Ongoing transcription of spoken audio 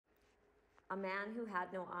A Man Who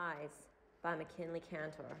Had No Eyes by MacKinley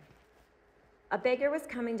Kantor. A beggar was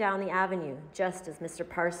coming down the avenue just as Mr.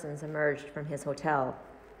 Parsons emerged from his hotel.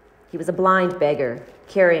 He was a blind beggar,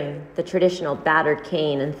 carrying the traditional battered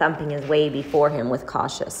cane and thumping his way before him with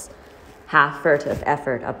cautious, half-furtive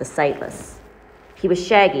effort of the sightless. He was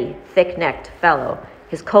shaggy, thick-necked fellow.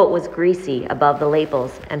 His coat was greasy above the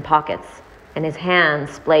lapels and pockets, and his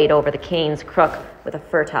hands splayed over the cane's crook with a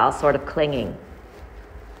fertile sort of clinging.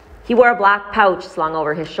 He wore a black pouch slung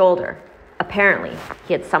over his shoulder. Apparently,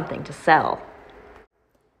 he had something to sell.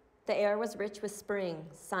 The air was rich with spring.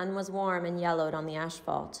 Sun was warm and yellowed on the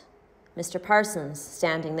asphalt. Mr. Parsons,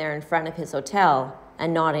 standing there in front of his hotel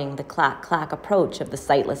and nodding the clack-clack approach of the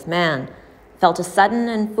sightless man, felt a sudden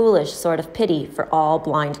and foolish sort of pity for all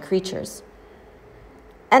blind creatures.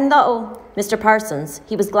 And though Mr. Parsons,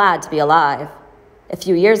 he was glad to be alive. A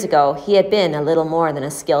few years ago, he had been a little more than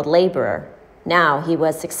a skilled laborer. Now he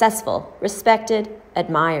was successful, respected,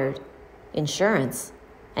 admired. Insurance.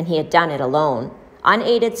 And he had done it alone,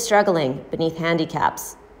 unaided, struggling beneath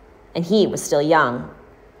handicaps. And he was still young.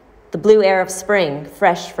 The blue air of spring,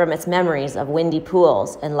 fresh from its memories of windy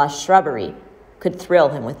pools and lush shrubbery, could thrill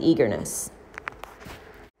him with eagerness.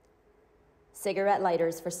 Cigarette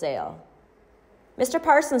lighters for sale. Mr.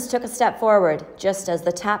 Parsons took a step forward just as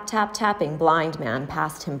the tap-tap-tapping blind man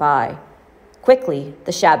passed him by. Quickly,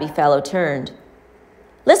 the shabby fellow turned.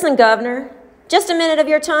 "Listen, Governor, just a minute of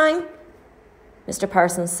your time?" Mr.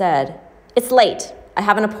 Parsons said, "It's late. I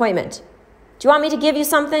have an appointment. Do you want me to give you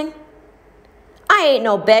something?" "I ain't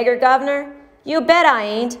no beggar, Governor. You bet I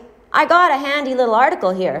ain't. I got a handy little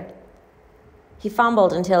article here." He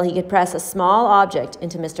fumbled until he could press a small object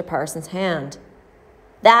into Mr. Parsons' hand.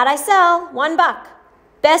 "That I sell, $1.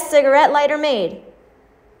 Best cigarette lighter made."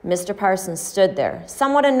 Mr. Parsons stood there,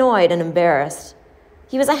 somewhat annoyed and embarrassed.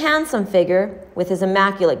 He was a handsome figure, with his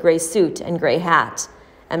immaculate gray suit and gray hat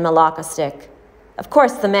and malacca stick. Of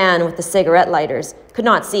course, the man with the cigarette lighters could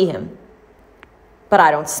not see him. "But I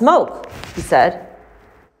don't smoke," he said.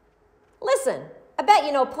 "Listen, I bet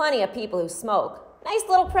you know plenty of people who smoke. Nice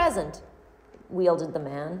little present," wielded the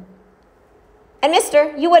man. "And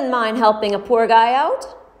mister, you wouldn't mind helping a poor guy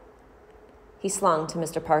out?" He slung to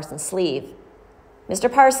Mr. Parsons' sleeve. Mr.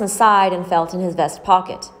 Parsons sighed and felt in his vest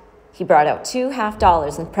pocket. He brought out $2 half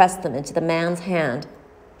and pressed them into the man's hand.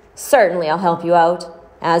 "Certainly, I'll help you out.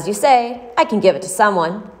 As you say, I can give it to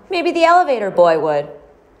someone. Maybe the elevator boy would."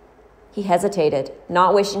 He hesitated,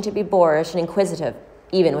 not wishing to be boorish and inquisitive,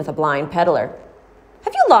 even with a blind peddler.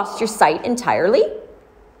 "Have you lost your sight entirely?"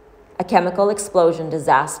 A chemical explosion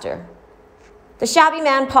disaster. The shabby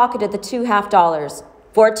man pocketed the $2 half.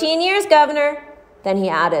 "14 years, Governor." Then he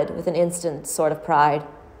added, with an instant sort of pride,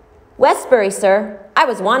 "Westbury, sir. I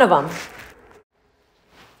was one of 'em."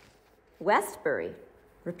 "Westbury,"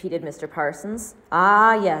 repeated Mr. Parsons.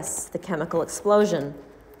 "Ah, yes, the chemical explosion.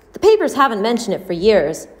 The papers haven't mentioned it for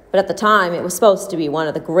years, but at the time it was supposed to be one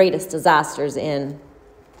of the greatest disasters in—"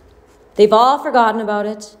 "They've all forgotten about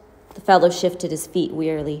it." The fellow shifted his feet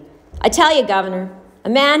wearily. "I tell you, Governor, a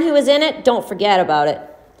man who was in it don't forget about it.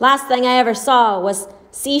 Last thing I ever saw was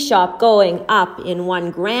C-shop going up in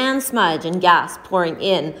one grand smudge and gas pouring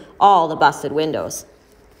in all the busted windows."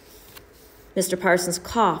 Mr. Parsons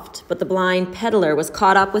coughed, but the blind peddler was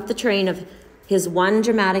caught up with the train of his one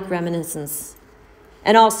dramatic reminiscence.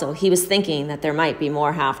 And also, he was thinking that there might be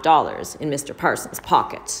more $half in Mr. Parsons'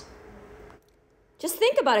 pocket. "Just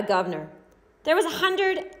think about it, Governor. There was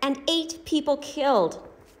 108 people killed,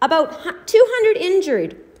 about 200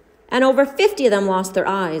 injured, and over 50 of them lost their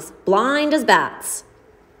eyes, blind as bats."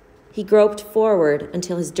 He groped forward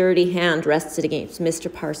until his dirty hand rested against Mr.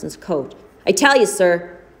 Parsons' coat. "I tell you,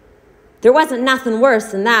 sir, there wasn't nothing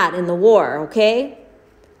worse than that in the war, okay?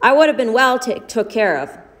 I would have been well took care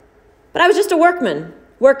of. But I was just a workman,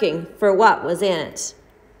 working for what was in it.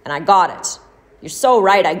 And I got it. You're so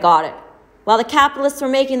right, I got it. While the capitalists were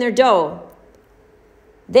making their dough,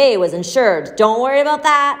 they was insured. Don't worry about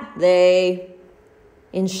that. They—"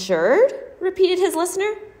 "Insured?" repeated his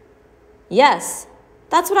listener. "Yes.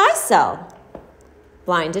 That's what I sell."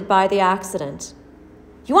 Blinded by the accident.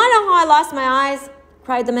 "You want to know how I lost my eyes?"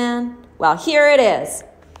 cried the man. "Well, here it is."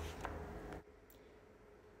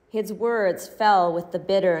 His words fell with the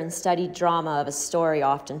bitter and studied drama of a story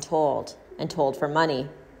often told, and told for money.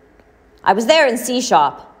 "I was there in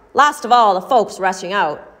C-shop, last of all the folks rushing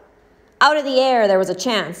out. Out of the air there was a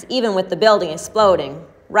chance, even with the building exploding,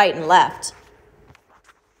 right and left.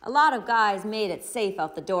 A lot of guys made it safe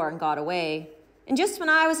out the door and got away. And just when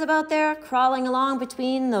I was about there, crawling along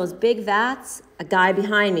between those big vats, a guy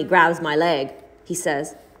behind me grabs my leg. He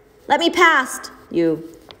says, "Let me past, you."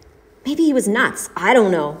 Maybe he was nuts, I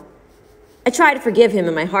don't know. I try to forgive him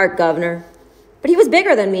in my heart, Governor, but he was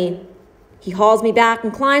bigger than me. He hauls me back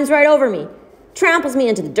and climbs right over me, tramples me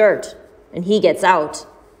into the dirt, and he gets out.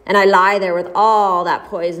 And I lie there with all that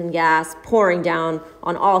poison gas pouring down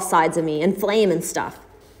on all sides of me and flame and stuff.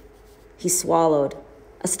 He swallowed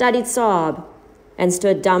a studied sob and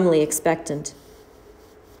stood dumbly expectant.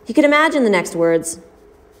 He could imagine the next words.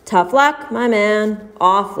 Tough luck, my man,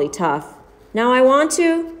 awfully tough. Now I want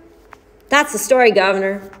to. That's the story,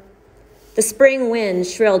 Governor. The spring wind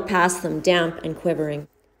shrilled past them, damp and quivering.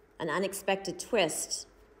 An unexpected twist.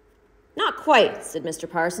 Not quite, said Mr.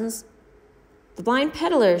 Parsons. The blind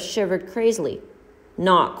peddler shivered crazily.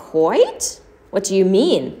 Not quite? What do you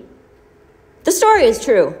mean? The story is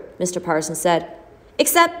true, Mr. Parsons said,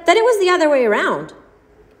 except that it was the other way around.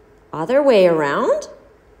 Other way around?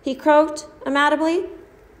 He croaked amably.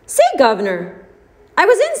 Say, Governor, I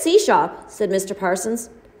was in C-shop, said Mr. Parsons.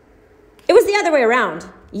 It was the other way around.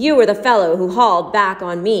 You were the fellow who hauled back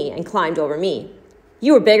on me and climbed over me.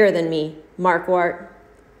 You were bigger than me, Markwart.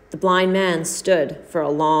 The blind man stood for a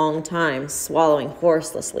long time, swallowing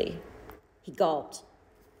horselessly. He gulped.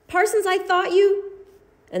 Parsons, I thought you...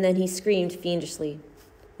 And then he screamed fiendishly.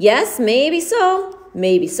 Yes, maybe so,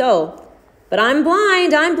 but I'm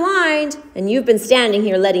blind, and you've been standing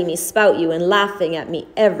here letting me spout you and laughing at me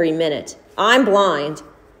every minute. I'm blind.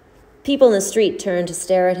 People in the street turned to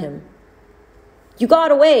stare at him. You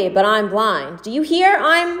got away, but I'm blind. Do you hear?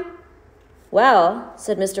 Well,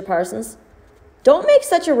 said Mr. Parsons, don't make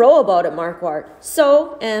such a row about it, Markwart.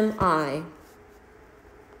 So am I.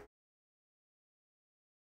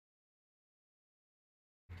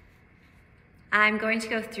 I'm going to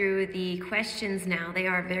go through the questions now. They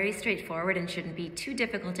are very straightforward and shouldn't be too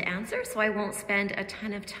difficult to answer, so I won't spend a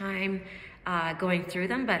ton of time going through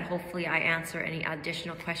them, but hopefully I answer any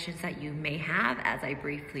additional questions that you may have as I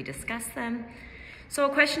briefly discuss them. So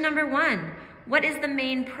question number 1, what is the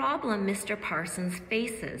main problem Mr. Parsons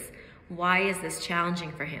faces? Why is this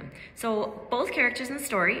challenging for him? So both characters in the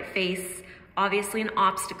story face obviously an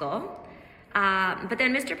obstacle, but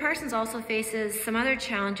then Mr. Parsons also faces some other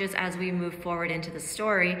challenges as we move forward into the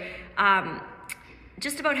story,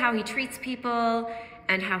 just about how he treats people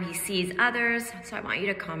and how he sees others. So I want you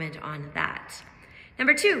to comment on that.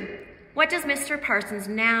 Number 2, what does Mr. Parsons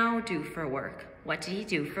now do for work? What did he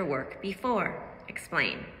do for work before?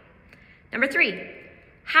 Explain. Number 3,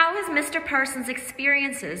 how has Mr. Parsons'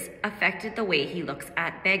 experiences affected the way he looks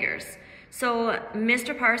at beggars? So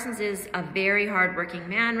Mr. Parsons is a very hardworking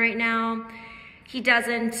man right now. He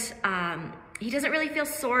doesn't really feel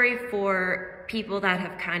sorry for people that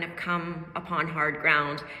have kind of come upon hard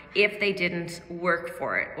ground if they didn't work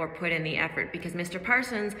for it or put in the effort, because Mr.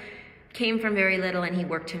 Parsons came from very little and he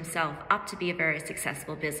worked himself up to be a very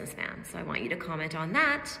successful businessman. So I want you to comment on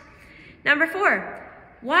that. Number 4,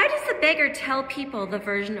 why does the beggar tell people the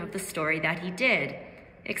version of the story that he did?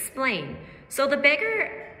 Explain. So the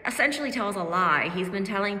beggar essentially tells a lie. He's been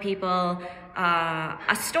telling people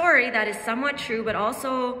a story that is somewhat true, but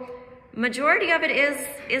also majority of it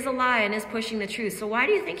is a lie and is pushing the truth. So why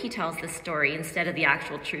do you think he tells this story instead of the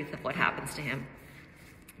actual truth of what happens to him?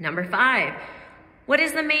 Number 5, what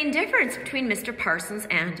is the main difference between Mr. Parsons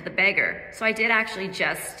and the beggar? So I did actually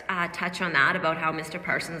just touch on that, about how Mr.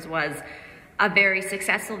 Parsons was a very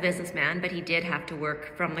successful businessman, but he did have to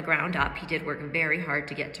work from the ground up. He did work very hard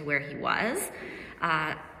to get to where he was.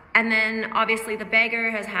 And then obviously the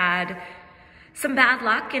beggar has had some bad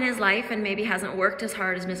luck in his life and maybe hasn't worked as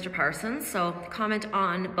hard as Mr. Parsons. So comment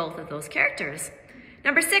on both of those characters.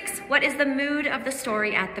 Number 6, what is the mood of the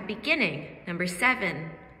story at the beginning? Number 7,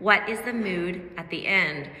 what is the mood at the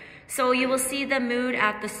end? So you will see the mood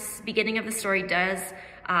at the beginning of the story does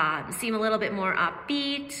seem a little bit more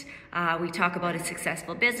upbeat. We talk about a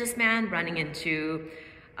successful businessman running into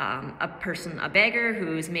a beggar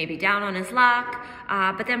who's maybe down on his luck.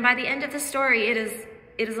 But then by the end of the story, it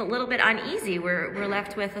is a little bit uneasy. We're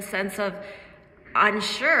left with a sense of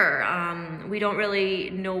unsure. We don't really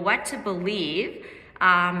know what to believe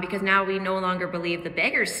because now we no longer believe the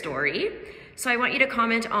beggar's story. So I want you to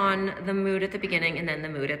comment on the mood at the beginning and then the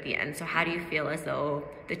mood at the end. So how do you feel as though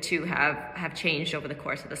the two have changed over the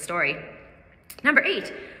course of the story? Number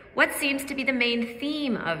 8, what seems to be the main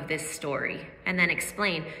theme of this story? And then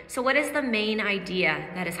explain. So what is the main idea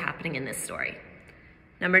that is happening in this story?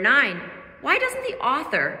 Number 9, why doesn't the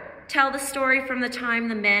author tell the story from the time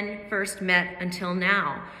the men first met until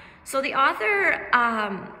now? So the author,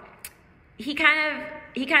 he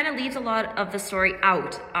kind of leaves a lot of the story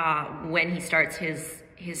out when he starts his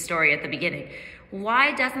story at the beginning.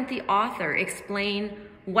 Why doesn't the author explain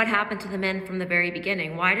what happened to the men from the very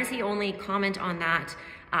beginning? Why does he only comment on that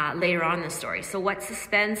later on in the story. So what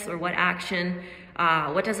suspense or what action,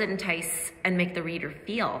 what does it entice and make the reader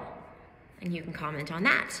feel? And you can comment on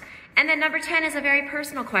that. And then number 10 is a very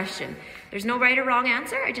personal question. There's no right or wrong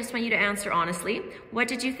answer. I just want you to answer honestly. What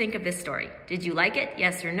did you think of this story? Did you like it?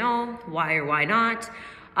 Yes or no? Why or why not?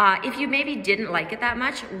 If you maybe didn't like it that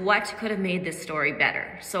much, what could have made this story better?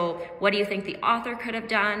 So what do you think the author could have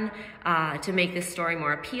done to make this story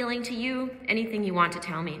more appealing to you? Anything you want to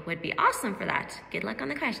tell me would be awesome for that. Good luck on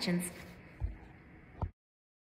the questions.